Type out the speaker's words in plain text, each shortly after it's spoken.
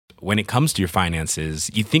when it comes to your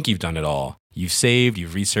finances, you think you've done it all. You've saved,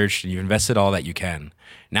 you've researched, and you've invested all that you can.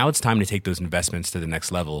 Now it's time to take those investments to the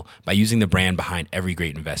next level by using the brand behind every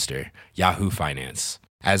great investor, Yahoo Finance.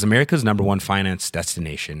 As America's #1 finance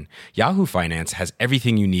destination, Yahoo Finance has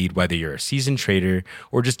everything you need, whether you're a seasoned trader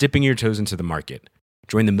or just dipping your toes into the market.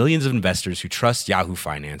 Join the millions of investors who trust Yahoo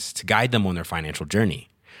Finance to guide them on their financial journey.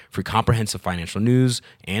 For comprehensive financial news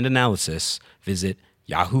and analysis, visit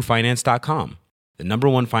yahoofinance.com, the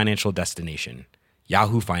 #1 financial destination,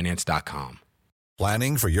 yahoofinance.com.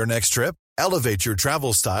 Planning for your next trip? Elevate your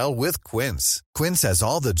travel style with Quince. Quince has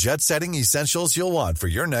all the jet-setting essentials you'll want for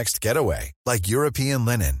your next getaway, like European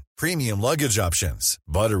linen, premium luggage options,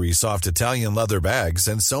 buttery soft Italian leather bags,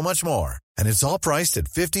 and so much more. And it's all priced at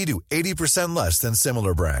 50 to 80% less than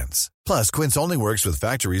similar brands. Plus, Quince only works with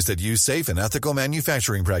factories that use safe and ethical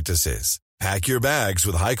manufacturing practices. Pack your bags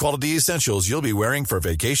with high-quality essentials you'll be wearing for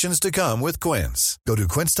vacations to come with Quince. Go to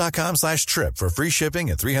quince.com/trip for free shipping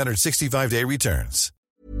and 365-day returns.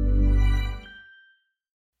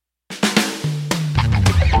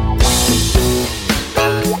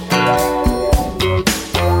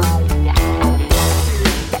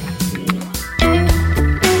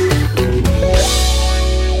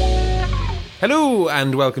 Hello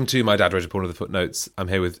and welcome to My Dad Wrote a Porn of the Footnotes. I'm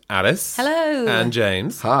here with Alice. Hello. And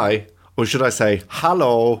James. Hi. Or should I say,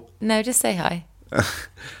 hello? No, just say hi.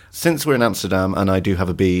 Since we're in Amsterdam and I do have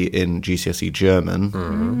a B in GCSE German,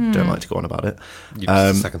 don't like to go on about it. It's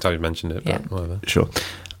the second time you've mentioned it, but Yeah. whatever. Sure.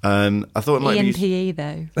 I thought it might be... ENPE,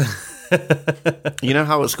 though. You know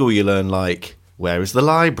how at school you learn, like, where is the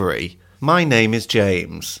library? My name is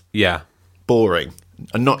James. Yeah. Boring.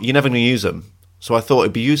 And you're never going to use them. So I thought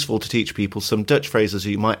it'd be useful to teach people some Dutch phrases that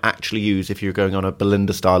you might actually use if you're going on a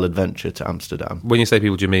Belinda-style adventure to Amsterdam. When you say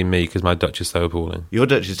people, do you mean me? Because my Dutch is so appalling. Your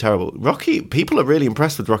Dutch is terrible. Rocky, people are really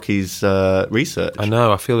impressed with Rocky's research. I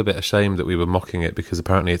know. I feel a bit ashamed that we were mocking it because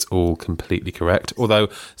apparently it's all completely correct. Although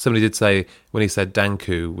somebody did say when he said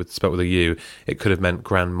Danku, spelled with a U, it could have meant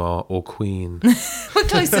grandma or queen. We're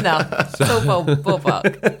close enough. Still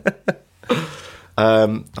ballpark.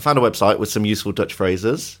 I found a website with some useful Dutch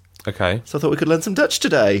phrases. Okay. So I thought we could learn some Dutch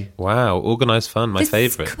today. Wow. Organised fun. My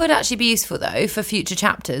favourite. This could actually be useful, though, for future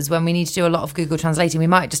chapters when we need to do a lot of Google translating. We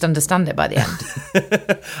might just understand it by the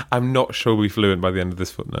end. I'm not sure we'll be fluent by the end of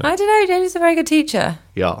this footnote. I don't know. James is a very good teacher.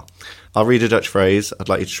 Yeah. I'll read a Dutch phrase. I'd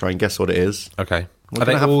like you to try and guess what it is. Okay. We're Are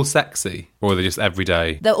they gonna have- all sexy? Or are they just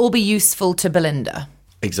everyday? They'll all be useful to Belinda.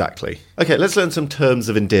 Exactly. Okay, let's learn some terms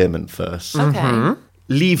of endearment first. Okay.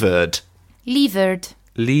 Levered. Levered.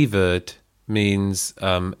 Levered means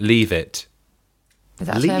leave it. Is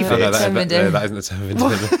that a Leave term- it. No, term that endearment? isn't a term of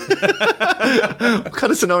endearment. What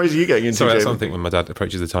kind of scenarios are you getting into, Sorry, that's Jim? something when my dad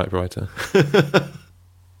approaches the typewriter.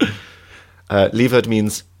 Levered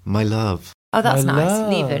means my love. Oh, that's My nice. love.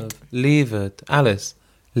 Leave it. Leave it. Alice,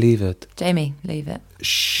 leave it. Jamie, leave it.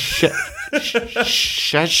 Shetje?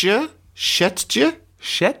 Shetje?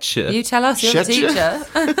 Shetcher. You tell us, you're the Shetje?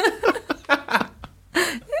 teacher.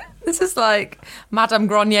 This is like Madame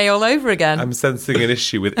Grenier all over again. I'm sensing an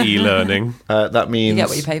issue with e-learning. That You means get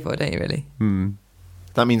what you pay for, don't you, really?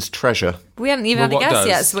 that means treasure. We haven't even Well, had a what guess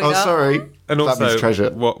yet, does? sweetheart. Oh, sorry. And that also, means treasure.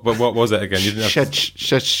 What was it again? You didn't have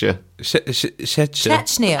Shetje. Shetcher.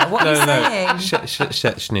 Chechnya, what are you saying?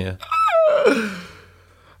 Chechnya.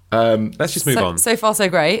 Let's just move on. So far, so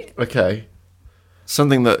great. Okay.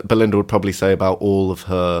 Something that Belinda would probably say about all of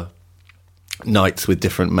her nights with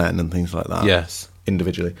different men and things like that. Yes.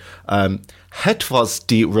 Individually. Het was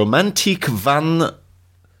die romantiek van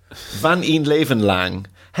een leven lang.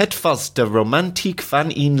 Het was de romantiek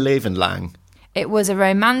van een leven lang. It was a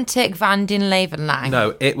romantic Van den Leven lang.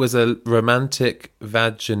 No, it was a romantic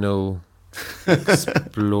vaginal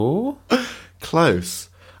explore. Close.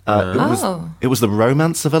 Oh. It was the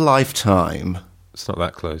romance of a lifetime. It's not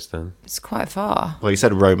that close then. It's quite far. Well, you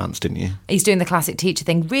said romance, didn't you? He's doing the classic teacher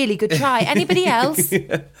thing. Really good try. Anybody else?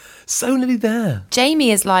 So nearly there.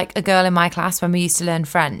 Jamie is like a girl in my class when we used to learn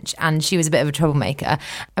French, and she was a bit of a troublemaker.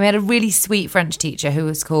 And we had a really sweet French teacher who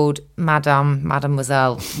was called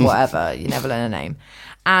Mademoiselle, whatever. You never learn her name.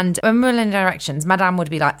 And when we were learning directions, Madame would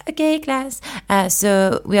be like, okay, class,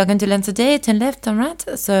 so we are going to learn today, turn left, turn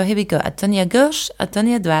right. So here we go, attendez à gauche,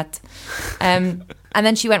 attendez à droite. And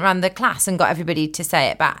then she went around the class and got everybody to say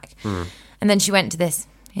it back. And then she went to this,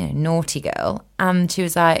 naughty girl, and she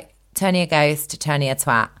was like, turning a ghost, turning a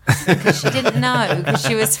twat. Because she didn't know, because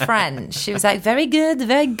she was French. She was like, very good,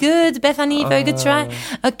 Bethany, very good try.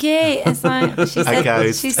 Okay. It's like, she said,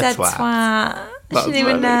 ghost, she said a twat. twat. She That's didn't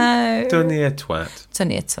even funny. know. Turnier twat.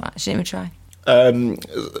 Turning a twat. She didn't even try.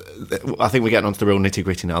 I think we're getting onto the real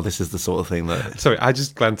nitty-gritty now. This is the sort of thing that... Sorry, I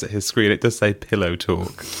just glanced at his screen. It does say pillow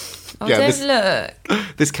talk. Oh, Yeah, don't look.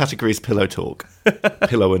 This category is pillow talk.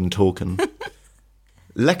 Pillow and talking.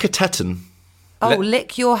 Leckertetten. Oh,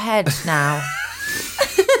 lick your head now.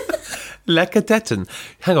 Leckertetten.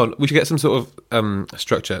 Hang on, we should get some sort of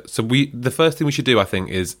structure. So the first thing we should do, I think,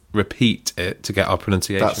 is repeat it to get our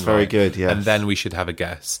pronunciation. That's very right. good, yes. And then we should have a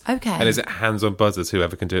guess. Okay. And is it hands on buzzers,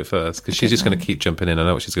 whoever can do it first? Because she's just going to keep jumping in. I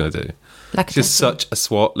know what she's going to do. Leckertetten. She's such a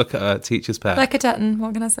swat. Look at her teacher's pet. Leckertetten,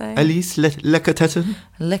 what can I say? Elise Leckertetten.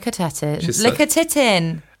 Lickertetten. She's so-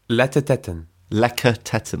 Lickertitten. Lettertetten.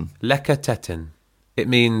 Leckertetten. Leckertetten. It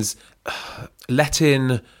means let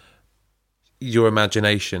in your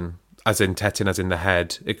imagination, as in tettin, as in the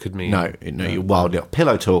head. It could mean... No, you're wild.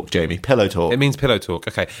 Pillow talk, Jamie. Pillow talk. It means pillow talk.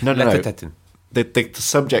 Okay. No. Lettertetten. The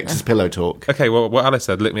subject is pillow talk. Okay, well, what Alice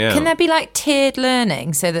said, lick me out. Can there be like tiered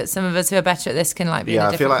learning so that some of us who are better at this can like be in a Yeah,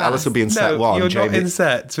 I feel different like Alice class? will be in set one. you're Jamie, not in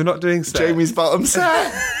sets. We're not doing sets. Jamie's bottom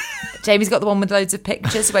set. Jamie's got the one with loads of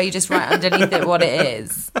pictures where you just write underneath it what it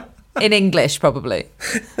is. In English, probably.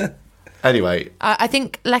 Anyway, I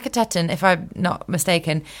think Leckertetten, if I'm not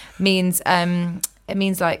mistaken, means it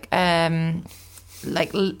means like I feel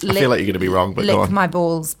like you're going to be wrong, but go lick on. my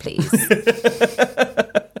balls, please.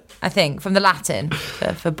 I think from the Latin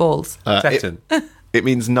for balls. Tettin. It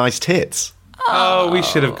means nice tits. Oh, we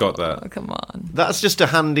should have got that. Oh, come on. That's just a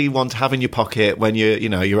handy one to have in your pocket when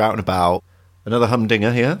you're out and about. Another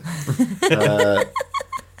humdinger here.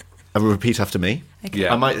 And repeat after me. Okay.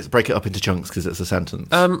 Yeah. I might break it up into chunks because it's a sentence.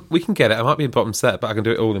 We can get it. I might be in bottom set, but I can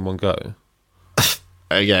do it all in one go.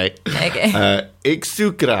 Okay. Okay. Ik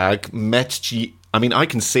zoek graag met je... I mean, I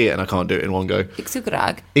can see it and I can't do it in one go. Ik zoek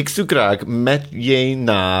graag. Ik zoek graag met je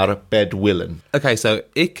naar bed willen. Okay, so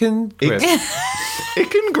ikken grip. Ik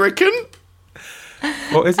kan grikken.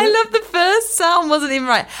 What is it? I love the first sound wasn't even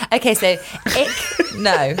right. Okay, so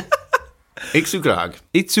no. Ik zoek graag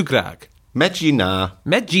Itsu graag. met je naar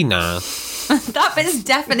Medjina. That bit is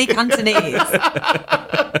definitely Cantonese.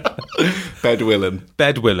 bed willen.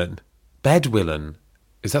 Bedwillen. Bedwillen.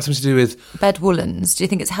 Is that something to do with... Bed woolens. Do you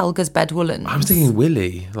think it's Helga's bed woolens? I was thinking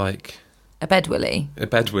willy, like A bed willy. a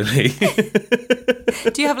bed willy.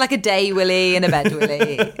 Do you have like a day willy and a bed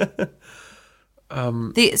willy?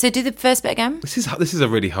 So do the first bit again. This is a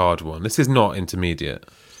really hard one. This is not intermediate.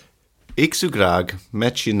 Ik zoek graag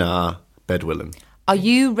met je naar bed willen. Are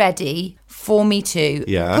you ready for me to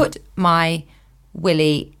Yeah. put my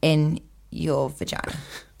willy in your vagina?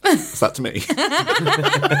 Is that to me?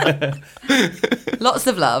 Lots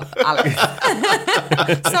of love, Alex.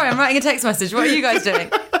 Sorry, I'm writing a text message. What are you guys doing?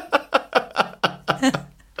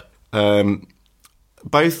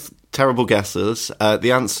 Both terrible guesses.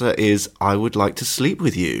 The answer is I would like to sleep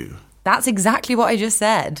with you. That's exactly what I just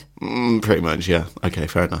said. Pretty much, yeah. Okay,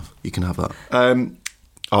 fair enough. You can have that.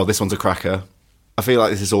 This one's a cracker. I feel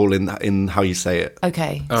like this is all in how you say it.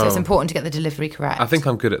 Okay, so it's important to get the delivery correct. I think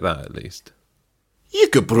I'm good at that, at least. Je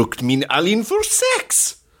gebruikt mijn alleen voor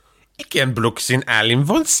seks. Ik ken Brooks Allen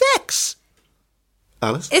van seks.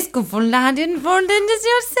 Alice? It's good for landing for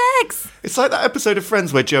your sex. It's like that episode of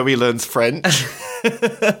Friends where Joey learns French.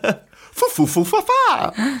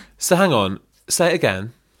 Fa-fa-fa-fa-fa. So hang on. Say it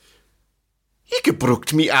again. Je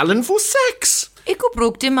gebruikt mij alleen voor seks. Ik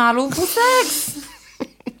gebruikte malo for sex.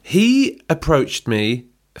 He approached me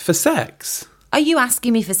for sex. Are you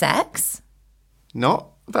asking me for sex? Not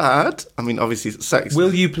bad. I mean, obviously, sex.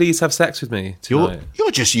 Will you please have sex with me tonight?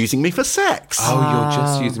 You're just using me for sex. Oh, you're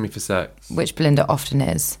just using me for sex. Which Belinda often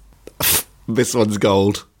is. This one's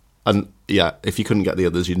gold. And yeah, if you couldn't get the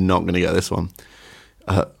others, you're not going to get this one.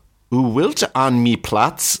 U wilt aan me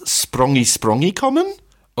plats sprongy kommen?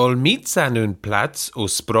 Ol meet zijn hun plaats o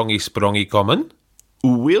sprongy kommen? U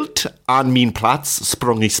wilt aan mijn plats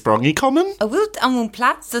sprongy kommen? I wilt aan mijn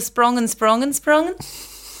plaats de sprongen.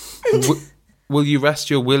 Will you rest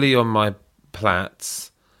your willy on my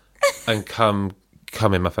plats and come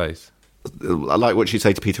in my face? I like what you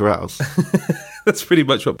say to Peter Rouse. That's pretty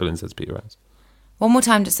much what Billen says to Peter Rouse. One more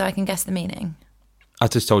time just so I can guess the meaning. I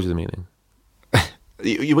just told you the meaning.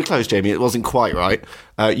 You were close, Jamie. It wasn't quite right.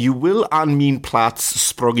 You will aan mijn plats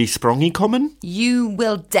sprongy kommen? You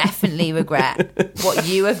will definitely regret what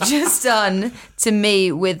you have just done to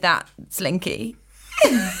me with that slinky.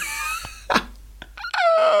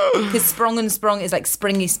 Because sprung is like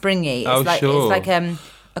springy. It's Oh, like sure. it's like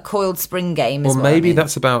a coiled spring game. Or Is what I maybe mean.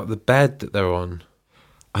 that's about the bed that they're on.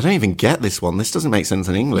 I don't even get this one. This doesn't make sense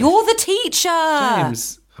in English. You're the teacher.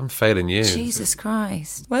 James, I'm failing you. Jesus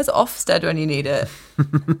Christ. Where's Ofsted when you need it?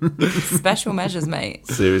 Special measures, mate.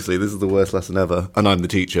 Seriously, this is the worst lesson ever. And I'm the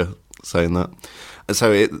teacher saying that.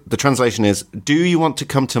 So the translation is, do you want to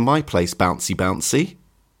come to my place, bouncy bouncy?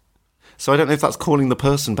 So I don't know if that's calling the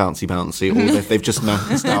person bouncy bouncy or if they've just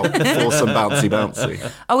maxed out for some bouncy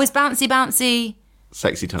bouncy. Oh, is bouncy bouncy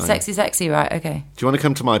Sexy time. sexy, right? Okay. Do you want to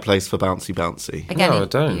come to my place for bouncy bouncy? Again, No, I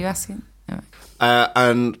don't. Are you asking? All right.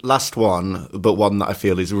 And last one, but one that I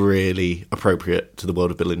feel is really appropriate to the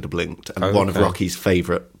world of Belinda Blinked and one of Okay. Rocky's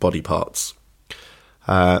favourite body parts.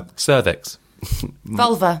 Cervix.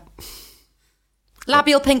 Vulva.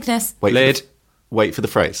 Labial pinkness. Lid. Wait for the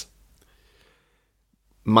phrase.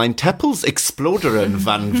 Mein Teppels exploderen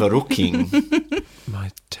van verrücking.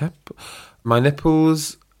 My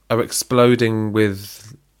nipples are exploding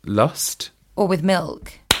with lust. Or with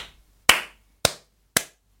milk.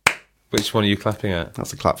 Which one are you clapping at?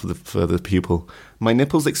 That's a clap for the pupil. My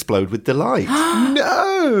nipples explode with delight.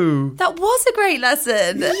 No! That was a great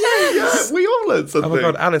lesson. Yeah, we all learned something. Oh my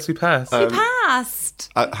God, Alice, we passed. You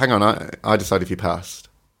passed. Hang on, I decide if you passed.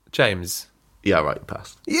 James. Yeah, right, you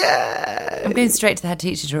passed. I'm going straight to the head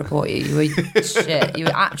teacher to report you. You were shit. You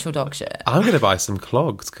were actual dog shit. I'm going to buy some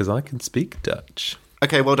clogs because I can speak Dutch.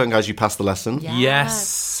 Okay, well done, guys. You passed the lesson.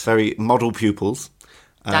 Yes. Very model pupils.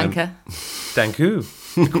 Danke. Thank you,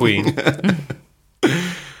 Queen.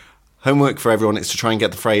 Homework for everyone is to try and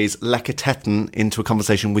get the phrase lekker tetten into a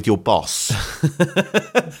conversation with your boss.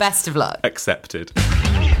 Best of luck. Accepted.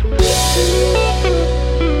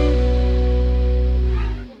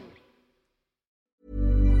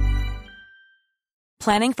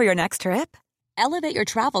 Planning for your next trip? Elevate your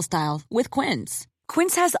travel style with Quince.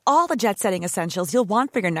 Quince has all the jet-setting essentials you'll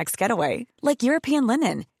want for your next getaway, like European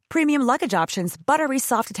linen, premium luggage options, buttery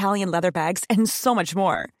soft Italian leather bags, and so much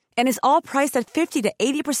more. And is all priced at 50 to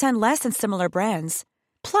 80% less than similar brands.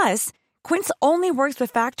 Plus, Quince only works with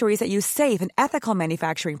factories that use safe and ethical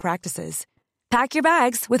manufacturing practices. Pack your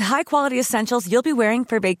bags with high-quality essentials you'll be wearing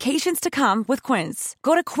for vacations to come with Quince.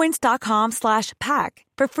 Go to quince.com/pack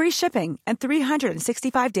for free shipping and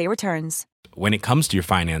 365-day returns. When it comes to your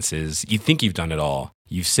finances, you think you've done it all.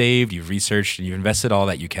 You've saved, you've researched, and you've invested all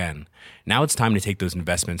that you can. Now it's time to take those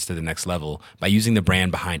investments to the next level by using the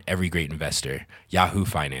brand behind every great investor, Yahoo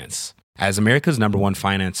Finance. As America's #1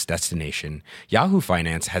 finance destination, Yahoo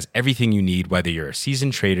Finance has everything you need, whether you're a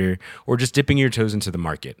seasoned trader or just dipping your toes into the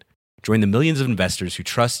market. Join the millions of investors who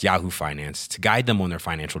trust Yahoo Finance to guide them on their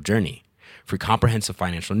financial journey. For comprehensive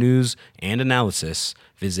financial news and analysis,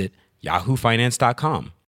 visit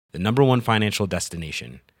yahoofinance.com, the #1 financial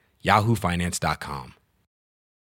destination, yahoofinance.com.